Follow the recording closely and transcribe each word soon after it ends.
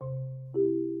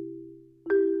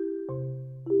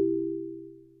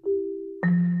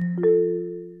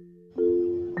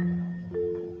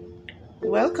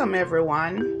Welcome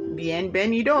everyone.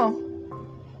 Bienvenido.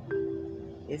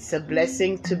 It's a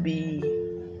blessing to be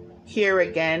here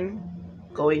again,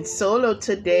 going solo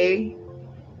today.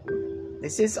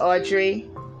 This is Audrey.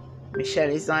 Michelle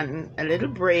is on a little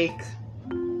break,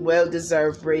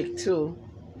 well-deserved break too.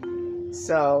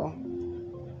 So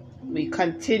we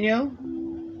continue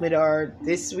with our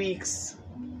this week's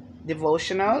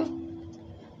devotional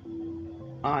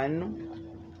on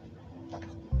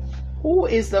who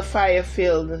is the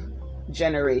fire-filled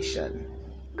generation.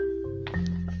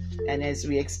 And as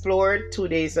we explored 2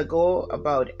 days ago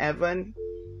about Evan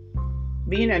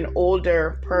being an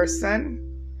older person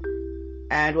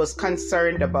and was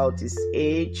concerned about his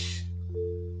age,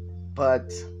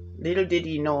 but little did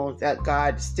he know that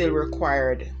God still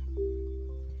required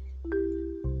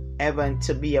Evan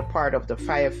to be a part of the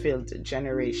fire-filled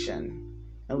generation.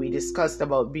 And we discussed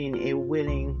about being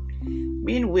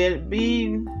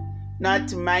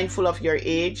not mindful of your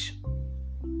age,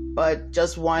 but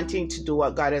just wanting to do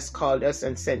what God has called us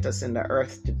and sent us in the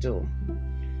earth to do.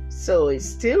 So it's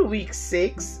still week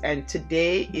 6, and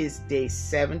today is day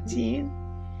 17.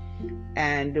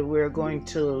 And we're going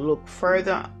to look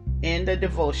further in the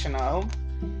devotional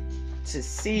to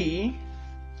see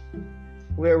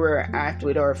where we're at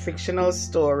with our fictional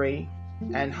story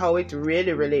and how it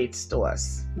really relates to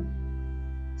us.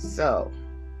 So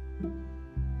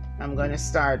I'm going to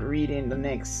start reading the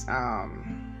next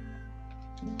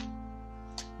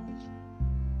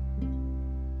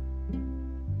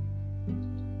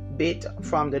bit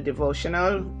from the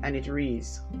devotional, and it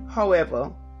reads,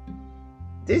 "However,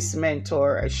 this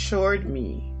mentor assured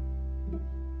me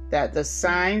that the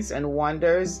signs and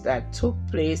wonders that took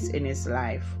place in his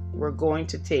life were going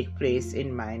to take place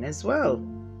in mine as well.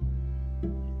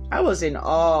 I was in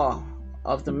awe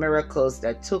of the miracles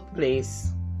that took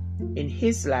place in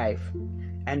his life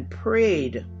and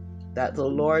prayed that the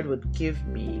Lord would give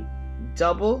me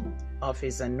double of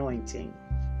his anointing."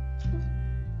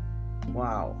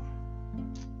 Wow.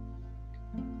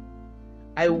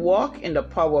 "I walk in the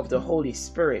power of the Holy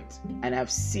Spirit and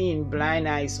have seen blind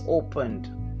eyes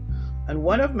opened. On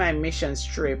one of my mission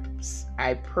trips,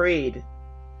 I prayed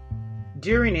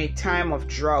during a time of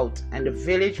drought, and the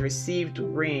village received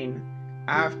rain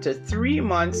after 3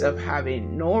 months of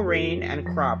having no rain, and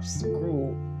crops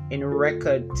grew in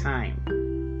record time.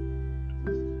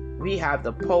 We have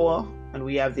the power and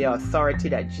we have the authority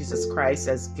that Jesus Christ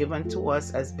has given to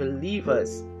us as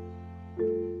believers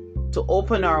to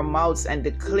open our mouths and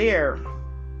declare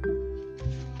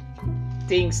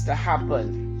things to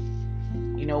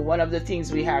happen. You know, one of the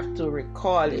things we have to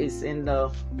recall is in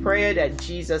the prayer that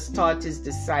Jesus taught his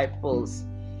disciples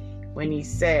when he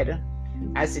said,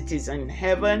 "As it is in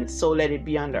heaven, so let it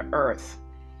be on the earth."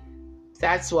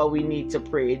 That's what we need to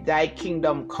pray. "Thy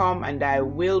kingdom come and thy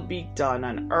will be done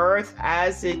on earth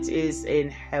as it is in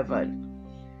heaven."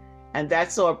 And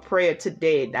that's our prayer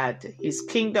today, that his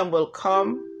kingdom will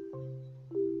come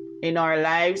in our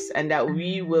lives and that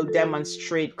we will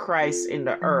demonstrate Christ in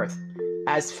the earth.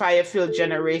 As fire-filled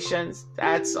generations,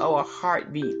 that's our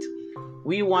heartbeat.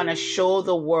 We want to show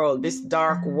the world, this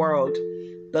dark world,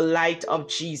 the light of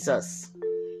Jesus.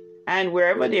 And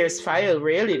wherever there's fire,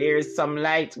 really, there's some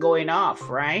light going off,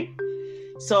 right?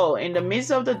 So in the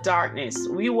midst of the darkness,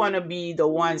 we want to be the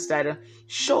ones that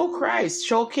show Christ,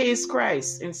 showcase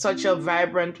Christ in such a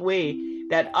vibrant way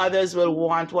that others will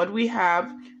want what we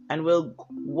have and will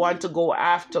want to go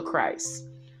after Christ.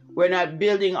 We're not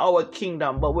building our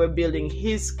kingdom, but we're building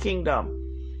his kingdom.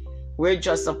 We're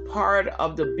just a part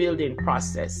of the building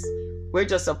process. We're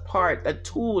just a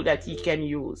tool that he can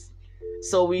use.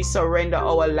 So we surrender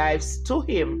our lives to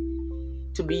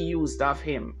him to be used of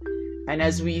him. And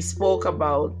as we spoke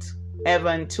about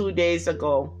Evan 2 days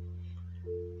ago,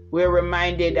 we're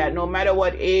reminded that no matter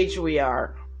what age we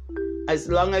are, as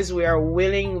long as we are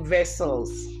willing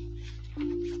vessels,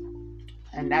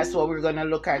 and that's what we're going to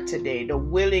look at today, the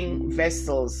willing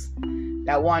vessels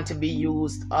that want to be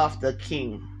used of the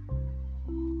King.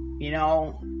 You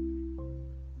know,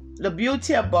 the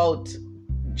beauty about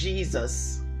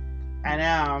Jesus,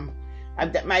 and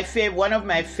one of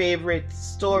my favorite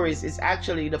stories is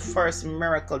actually the first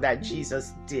miracle that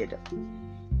Jesus did.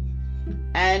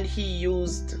 And he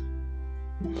used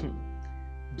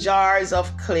jars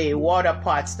of clay, water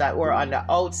pots that were on the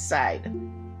outside.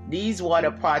 These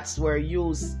water pots were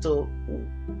used to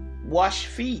wash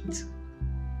feet.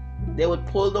 They would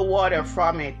pull the water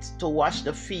from it to wash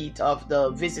the feet of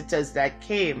the visitors that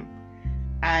came.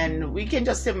 And we can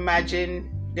just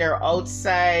imagine they're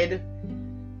outside,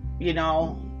 you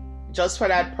know, just for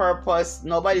that purpose.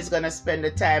 Nobody's going to spend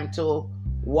the time to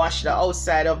wash the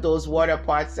outside of those water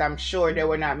pots. I'm sure they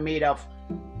were not made of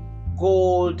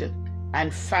gold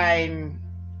and fine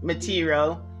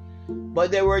material,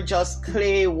 but they were just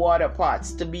clay water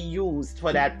pots to be used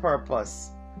for that purpose.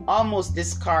 Almost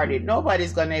discarded.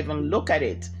 Nobody's gonna even look at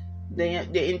it.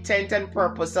 The intent and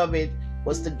purpose of it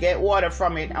was to get water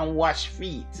from it and wash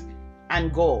feet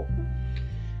and go.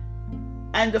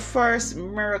 And the first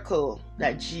miracle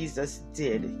that Jesus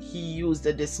did, he used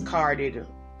the discarded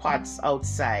pots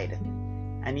outside,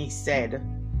 and he said,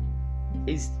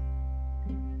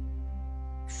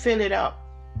 fill it up.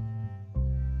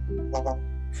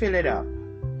 Fill it up.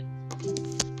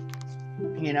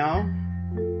 You know?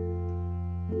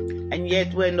 And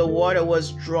yet when the water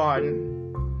was drawn,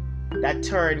 that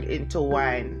turned into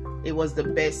wine. It was the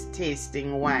best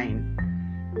tasting wine.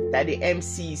 That the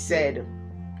MC said,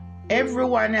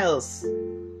 everyone else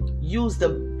used the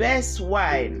best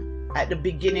wine at the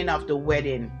beginning of the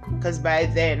wedding, because by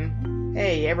then,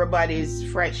 hey, everybody's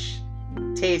fresh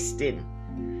tasting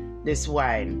this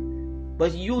wine.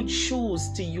 But you choose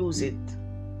to use it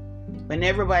when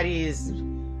everybody is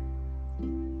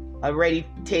already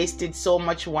tasted so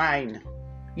much wine.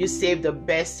 You save the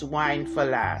best wine for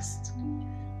last.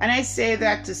 And I say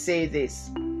that to say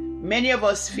this. Many of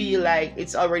us feel like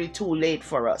it's already too late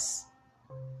for us.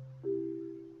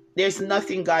 There's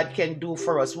nothing God can do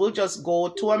for us. We'll just go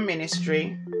to a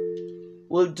ministry.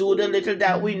 We'll do the little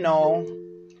that we know.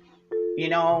 You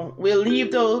know, we'll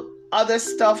leave the other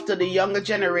stuff to the younger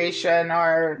generation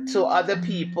or to other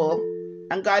people.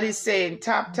 And God is saying,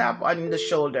 tap, tap on the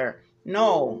shoulder.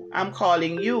 No, I'm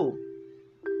calling you.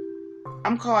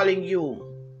 I'm calling you.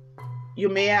 You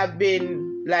may have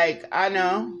been like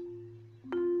Anna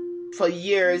for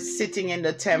years sitting in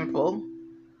the temple,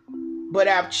 but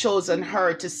I've chosen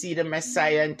her to see the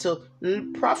Messiah and to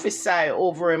prophesy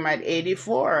over him at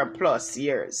 84 plus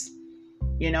years.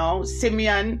 You know,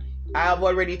 Simeon, I've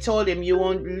already told him you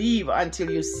won't leave until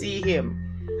you see him.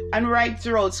 And right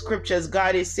throughout scriptures,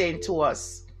 God is saying to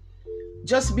us,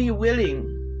 just be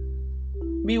willing.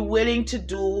 Be willing to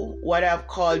do what I've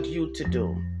called you to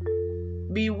do.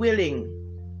 Be willing.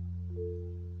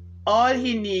 All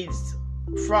he needs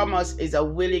from us is a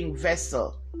willing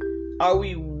vessel. Are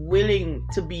we willing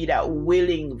to be that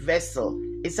willing vessel?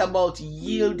 It's about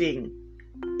yielding.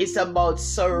 It's about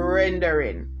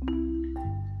surrendering.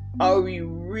 Are we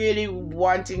really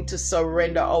wanting to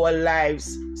surrender our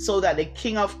lives so that the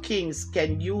King of Kings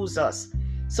can use us,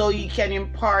 so he can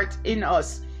impart in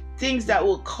us things that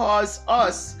will cause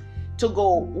us to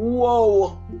go,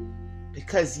 whoa,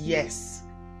 because yes,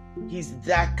 he's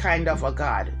that kind of a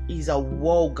God. He's a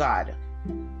whoa God.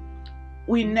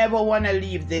 We never want to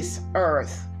leave this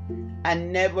earth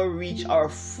and never reach our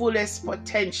fullest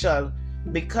potential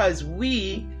because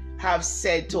we have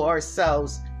said to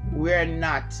ourselves, we're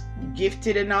not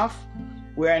gifted enough,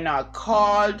 we're not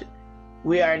called,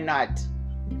 we are not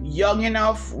young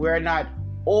enough, we're not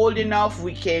old enough,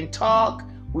 we can't talk,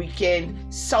 we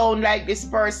can sound like this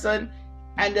person,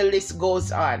 and the list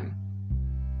goes on.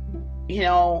 You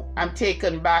know, I'm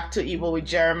taken back to even with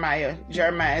Jeremiah.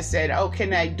 Jeremiah said, how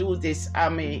can I do this?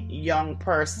 I'm a young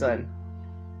person.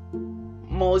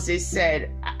 Moses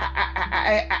said,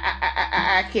 I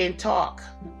can't talk,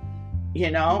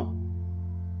 you know.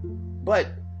 But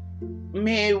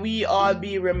may we all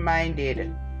be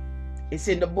reminded, it's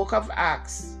in the book of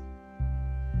Acts,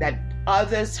 that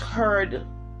others heard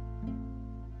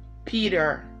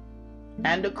Peter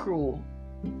and the crew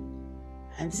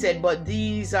and said, but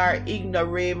these are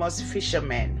ignoramus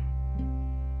fishermen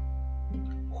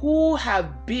who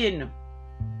have been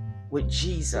with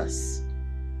Jesus.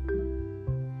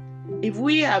 If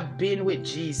we have been with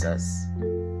Jesus,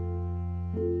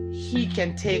 he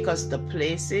can take us to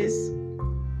places,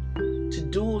 to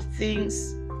do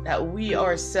things that we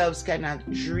ourselves cannot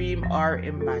dream or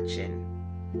imagine.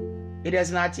 It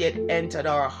has not yet entered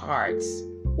our hearts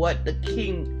what the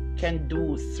King can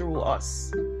do through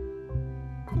us.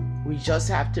 We just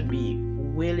have to be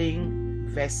willing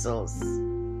vessels,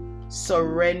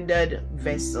 surrendered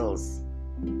vessels.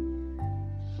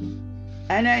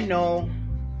 And I know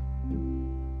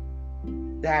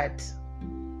that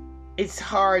it's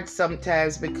hard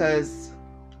sometimes because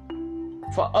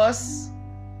for us,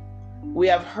 we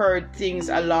have heard things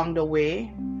along the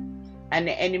way and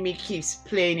the enemy keeps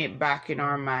playing it back in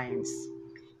our minds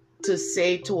to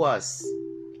say to us,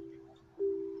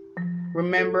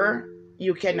 remember,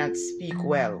 you cannot speak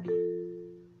well.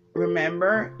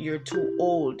 Remember, you're too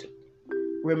old.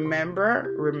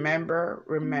 Remember.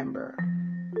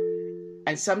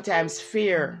 And sometimes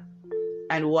fear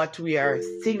and what we are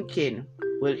thinking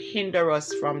will hinder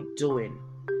us from doing.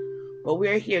 But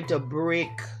we're here to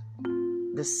break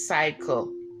the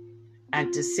cycle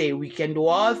and to say we can do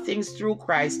all things through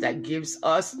Christ that gives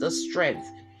us the strength.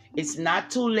 It's not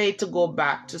too late to go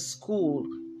back to school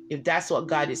if that's what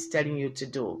God is telling you to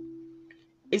do.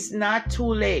 It's not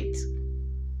too late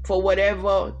for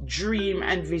whatever dream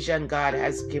and vision God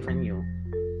has given you.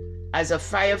 As a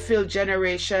fire-filled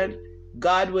generation,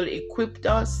 God will equip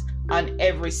us on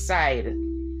every side.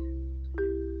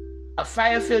 A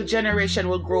fire-filled generation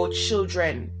will grow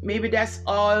children. Maybe that's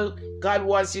all God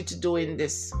wants you to do in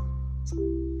this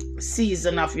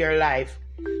season of your life,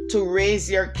 to raise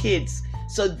your kids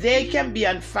so they can be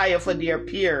on fire for their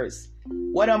peers.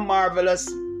 What a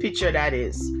marvelous picture that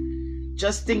is.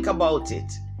 Just think about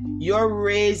it. You're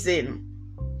raising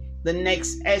the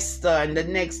next Esther and the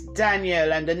next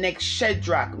Daniel and the next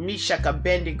Shadrach, Meshach,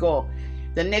 Abednego,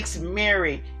 the next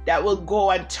Mary that will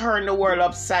go and turn the world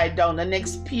upside down, the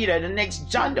next Peter, the next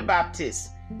John the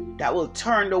Baptist that will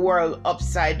turn the world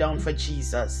upside down for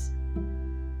Jesus.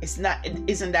 Isn't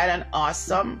that an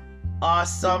awesome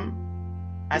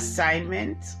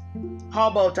assignment? How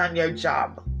about on your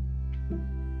job?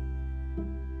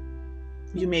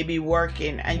 You may be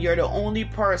working and you're the only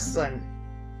person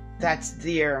that's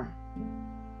there,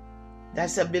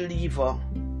 that's a believer.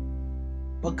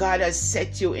 But God has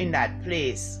set you in that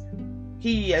place.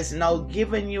 He has now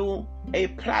given you a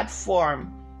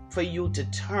platform for you to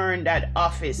turn that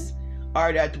office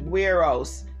or that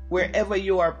warehouse. Wherever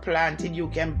you are planted, you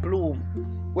can bloom.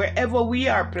 Wherever we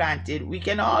are planted, we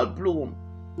can all bloom.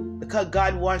 Because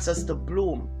God wants us to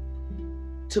bloom,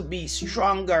 to be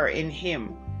stronger in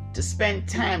Him, to spend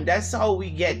time. That's how we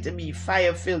get to be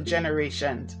fire-filled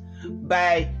generations.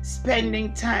 By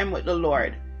spending time with the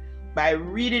Lord, by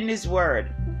reading His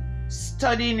Word,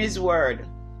 studying His Word,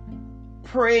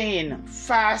 praying,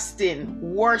 fasting,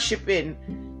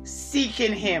 worshiping,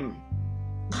 seeking Him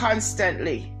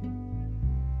constantly.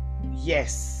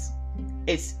 Yes,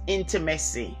 it's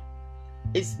intimacy.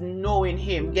 It's knowing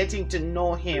Him, getting to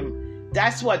know Him.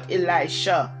 That's what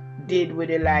Elisha did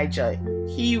with Elijah.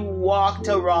 He walked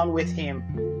around with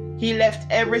him. He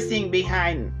left everything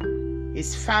behind.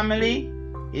 His family,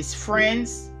 his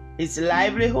friends, his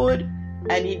livelihood,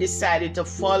 and he decided to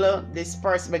follow this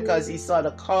person because he saw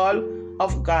the call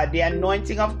of God, the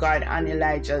anointing of God on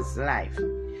Elijah's life.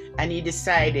 And he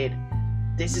decided,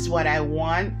 this is what I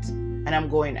want, and I'm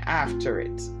going after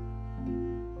it.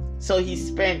 So he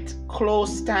spent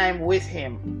close time with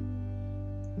him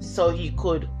so he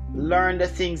could learn the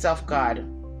things of God.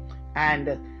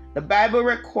 And the Bible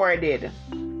recorded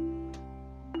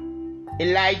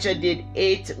Elijah did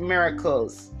 8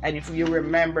 miracles. And if you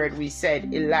remembered, we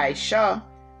said Elisha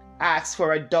asked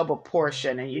for a double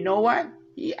portion. And you know what?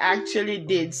 He actually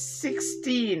did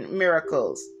 16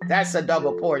 miracles. That's a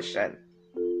double portion.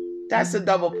 That's a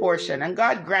double portion. And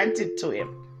God granted to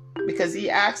him because he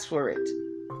asked for it.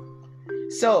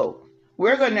 So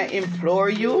we're going to implore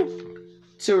you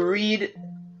to read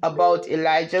about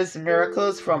Elijah's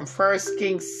miracles from 1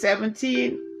 Kings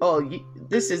 17. Oh,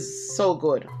 this is so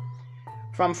good.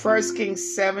 From 1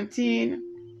 Kings 17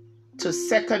 to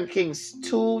 2 Kings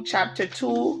 2, chapter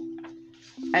 2.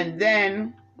 And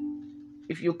then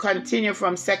if you continue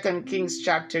from 2 Kings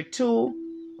chapter 2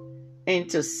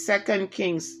 into 2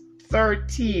 Kings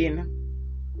 13,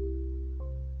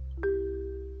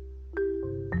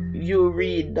 you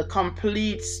read the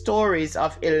complete stories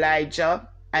of Elijah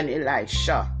and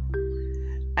Elisha.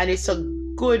 And it's a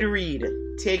good read.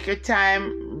 Take your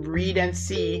time, read and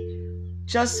see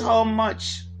just how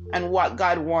much and what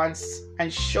God wants,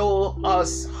 and show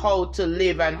us how to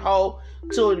live and how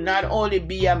to not only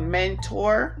be a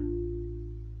mentor,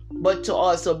 but to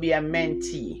also be a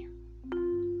mentee.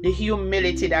 The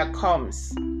humility that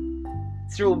comes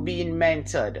through being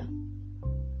mentored.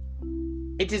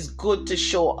 It is good to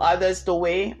show others the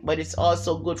way, but it's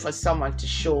also good for someone to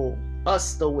show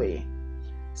us the way.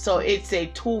 So it's a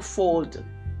twofold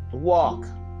walk.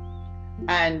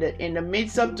 And in the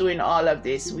midst of doing all of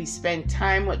this, we spend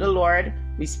time with the Lord.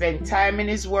 We spend time in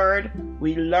His Word.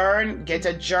 We learn, get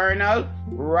a journal,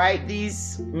 write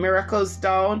these miracles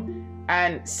down,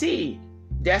 and see.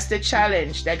 That's the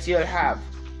challenge that you'll have.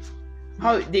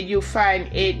 How did you find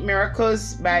 8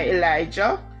 miracles by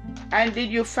Elijah? And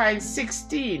did you find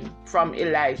 16 from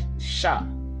Elisha?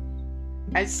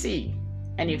 And see.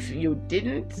 And if you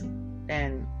didn't,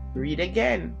 then read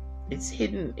again. It's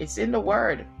hidden. It's in the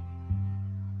Word.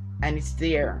 And it's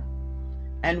there.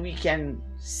 And we can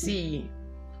see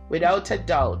without a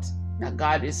doubt that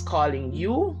God is calling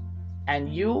you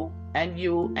and you and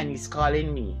you, and He's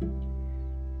calling me.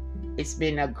 It's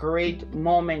been a great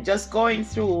moment just going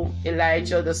through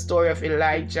Elijah, the story of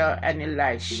Elijah and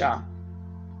Elisha,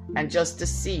 and just to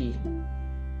see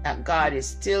that God is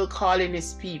still calling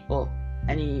his people,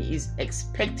 and he is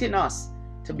expecting us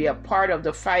to be a part of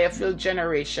the fire-filled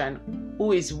generation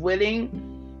who is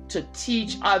willing to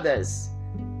teach others,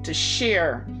 to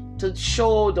share, to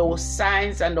show those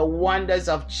signs and the wonders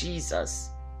of Jesus.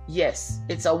 Yes,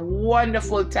 it's a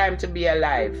wonderful time to be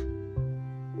alive.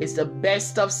 It's the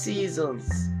best of seasons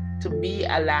to be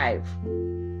alive.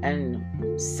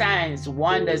 And signs,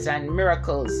 wonders, and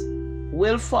miracles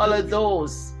will follow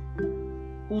those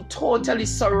who totally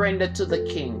surrender to the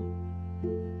King.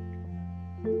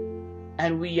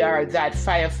 And we are that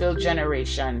fire-filled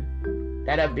generation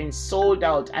that have been sold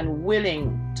out and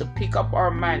willing to pick up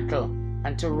our mantle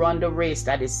and to run the race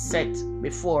that is set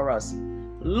before us,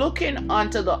 looking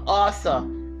unto the author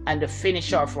and the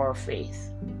finisher of our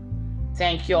faith.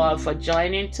 Thank you all for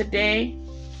joining today,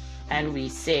 and we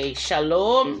say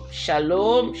shalom,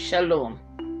 shalom, shalom.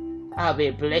 Have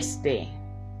a blessed day.